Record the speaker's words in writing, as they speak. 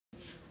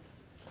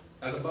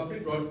As a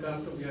public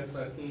broadcaster, we had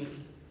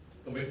certain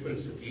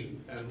commitments to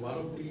keep, and one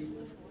of the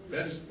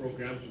best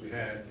programs we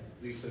had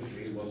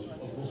recently was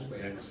almost by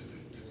accident.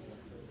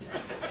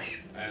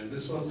 And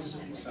this was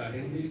a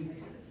Hindi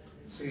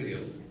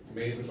serial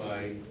made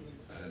by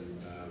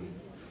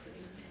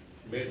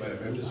a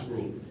feminist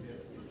group.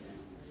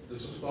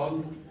 This is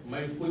called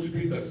My Kuch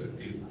Bhi Kar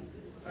Sakti Hu.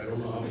 I don't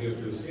know how many of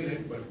you have seen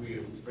it, but we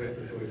have tried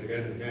to show it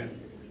again and again.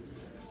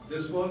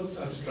 This was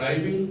a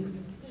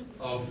striving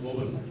of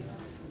women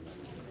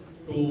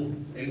to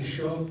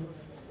ensure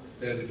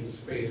their little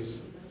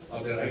space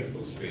or their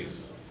rightful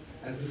space.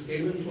 And this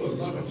came into a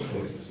lot of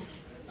stories.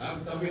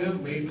 After we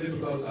have made this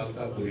called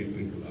Alka Puri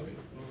to Loving,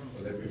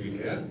 so that we be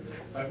clear.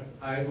 But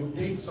I would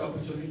take this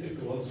opportunity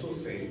to also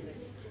say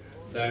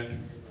that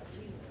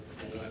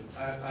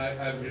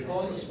I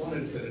recall this one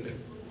incident.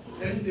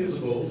 10 days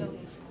ago,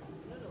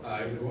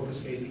 I wrote a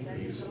scathing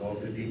piece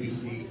about the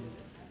BBC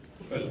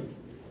film.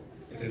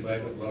 It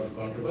invited a lot of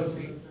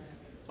controversy.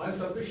 My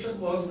submission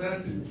was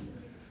that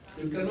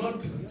you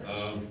cannot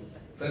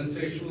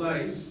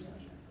sensationalize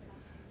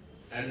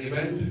an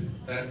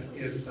event that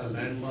is a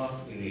landmark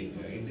in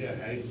India. India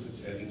hangs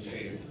its head in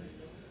shame.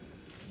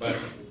 But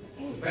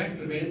the fact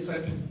remains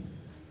that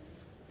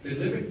the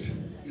limit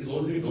is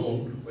only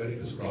known when it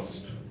is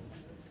crossed.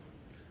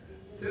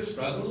 This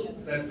struggle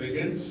that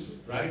begins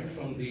right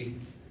from the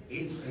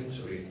 8th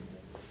century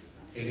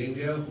in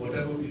India,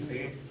 whatever we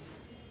say,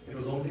 it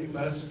was only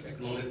first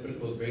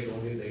acknowledgement was made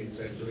only in the 8th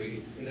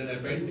century. In an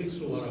appendix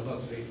to one of our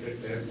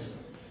sacred texts,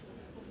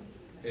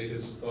 it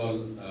is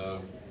called,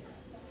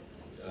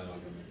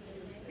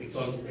 it's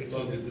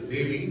on the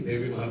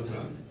Devi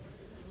Mahatma.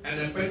 An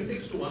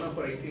appendix to one of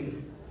our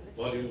 18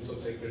 volumes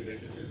of sacred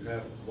literature. You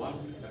have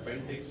one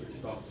appendix which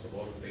talks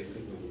about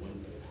placing the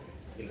woman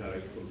in her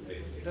rightful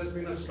place. It has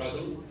been a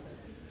struggle.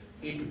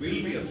 It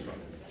will be a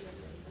struggle.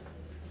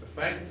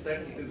 The fact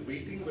that it is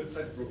meeting with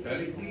such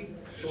brutality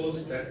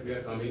shows that we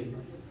are coming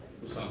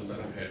to some sort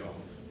of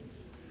head-on.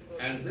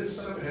 And this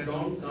sort of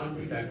head-on can't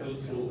be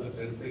tackled through a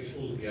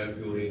sensational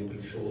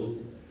curated show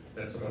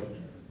that sort of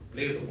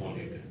plays upon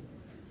it,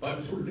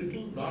 but through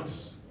little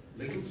knots,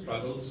 little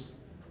struggles,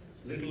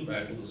 little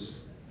battles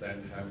that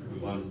have to be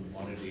won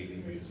on a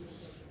daily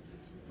basis.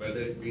 Whether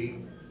it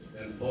be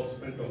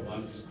enforcement of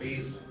one's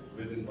space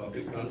within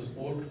public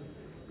transport,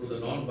 to the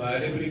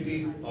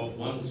non-viability of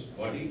one's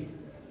body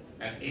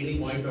at any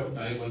point of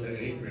time under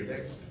any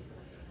pretext.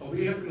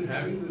 We have been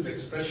having these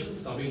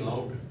expressions coming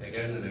out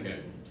again and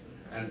again.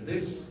 And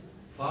this,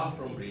 far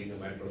from being a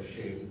matter of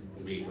shame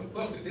to me, of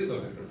course it is a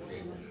matter of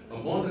shame,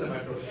 but more than a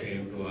matter of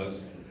shame to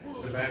us,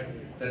 the fact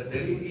that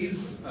there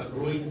is a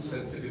growing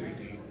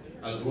sensitivity,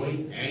 a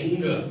growing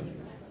anger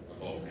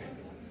about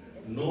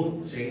it.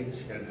 No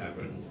change can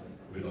happen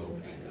without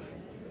anger.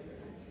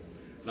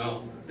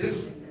 Now,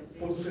 this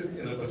puts it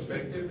in a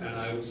perspective, and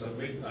I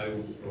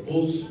would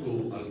propose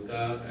to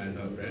Alka and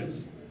her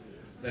friends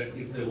that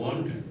if they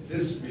want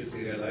this to be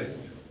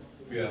serialized,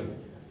 we are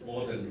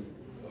more than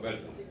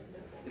welcome.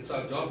 It's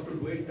our job to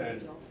do it,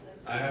 and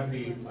I have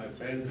my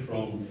friend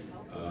from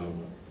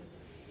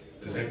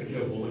the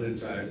Secretary of Women and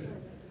Child.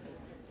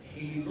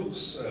 He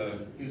looks,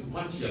 he's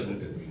much younger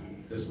than me.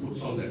 He just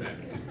puts on that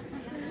act.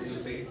 So you'll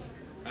say,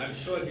 I'm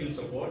sure he'll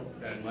support,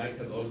 and Mike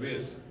has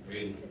always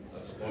been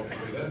a supportive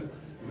figure.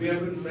 We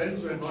have been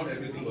friends when not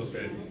everything was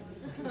friendly.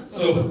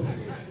 So,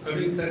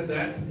 having said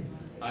that,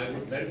 I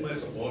would lend my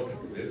support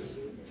to this,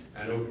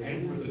 and I would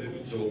end with a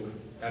little joke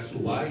as to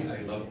why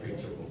I love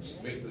picture books.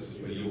 Mick, this is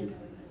for you.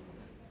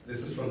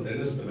 This is from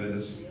Dennis the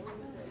Menace.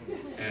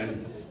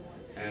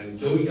 And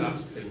Joey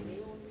asked him,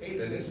 hey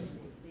Dennis,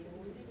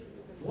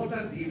 what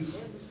are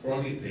these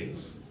scrawny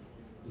things?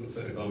 Looks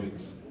at the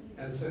comics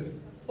and said,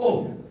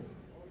 oh,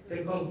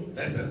 they're called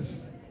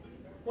letters.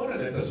 What are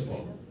letters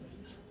for?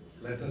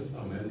 Letters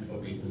are meant for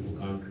people who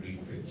can't read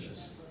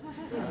pictures.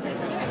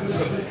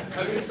 So,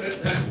 having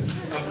said that,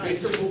 a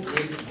picture book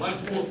makes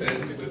much more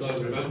sense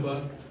because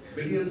remember,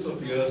 billions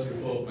of years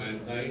before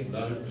mankind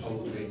learned how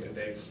to make a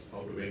text, how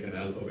to make an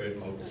alphabet,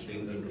 how to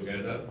string them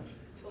together,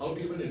 how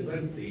to even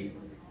invent the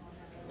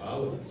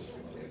vowels,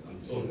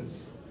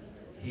 consonants.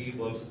 He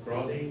was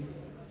scrawling,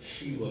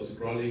 she was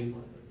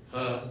scrawling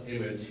her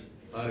image,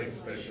 her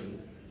expression,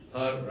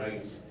 her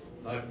rights,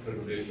 her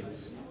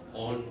privileges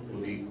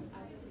onto the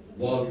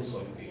walls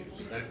of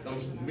caves. That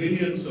comes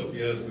millions of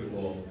years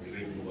before the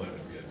written word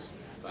appears.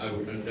 So I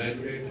would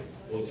congratulate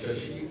both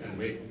Shashi and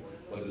Mick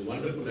for this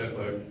wonderful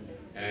effort,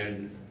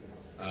 and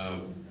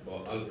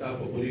for Alka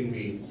for pulling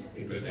me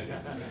into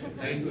attendance.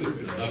 Thank you, it's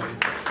been lovely.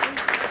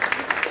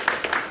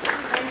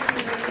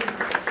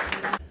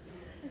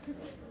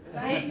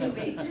 Thank you,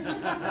 Mick.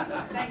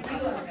 Thank you,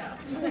 Alka.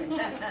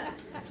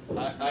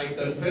 I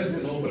confess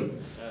in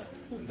open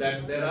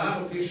that there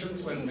are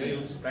occasions when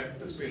males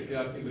practice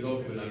patriarchy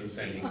without even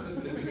understanding.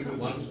 Just let me give you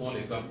one small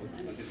example.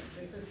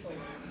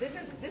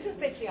 This is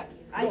patriarchy.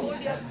 I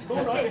hold your...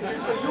 No, not it is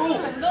for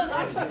you. No,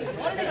 not for me.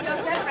 Hold it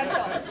yourself and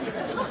talk.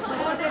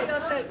 Hold it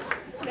yourself.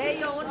 Bear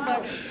your own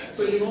burden.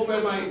 So you know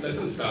where my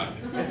lessons start.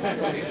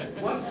 Okay.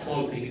 One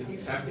small thing, it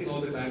keeps happening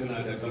all the time in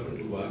our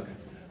developmental work.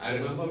 I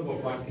remember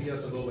about 40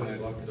 years ago when I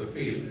got to the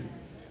field,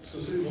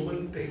 to see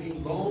women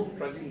taking long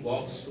trekking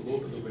walks to go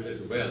to the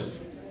village well.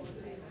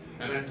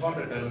 And I thought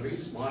I'd done a very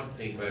smart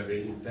thing by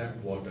bringing tap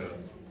water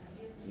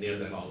near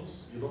the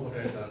house. You know what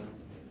I had done?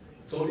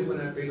 It's only when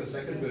I paid a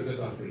second visit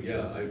after a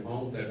year, I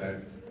found that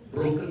I'd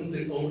broken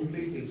the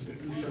only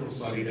institution of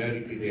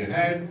solidarity they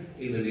had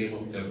in the name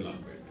of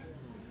development.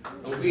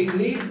 Now we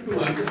need to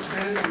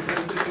understand the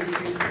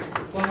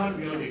sensitivities far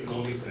beyond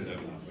economics and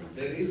development.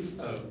 There is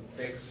a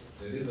text,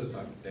 there is a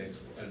subtext,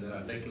 and there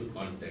are little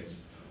contexts.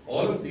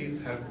 All of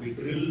these have to be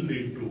drilled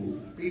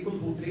into people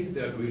who think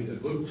they are doing a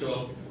good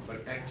job,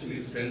 but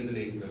actually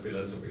strengthening the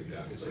pillars of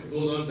India. So it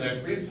goes on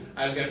that way.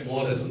 I'll get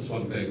more lessons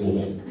once I go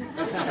home.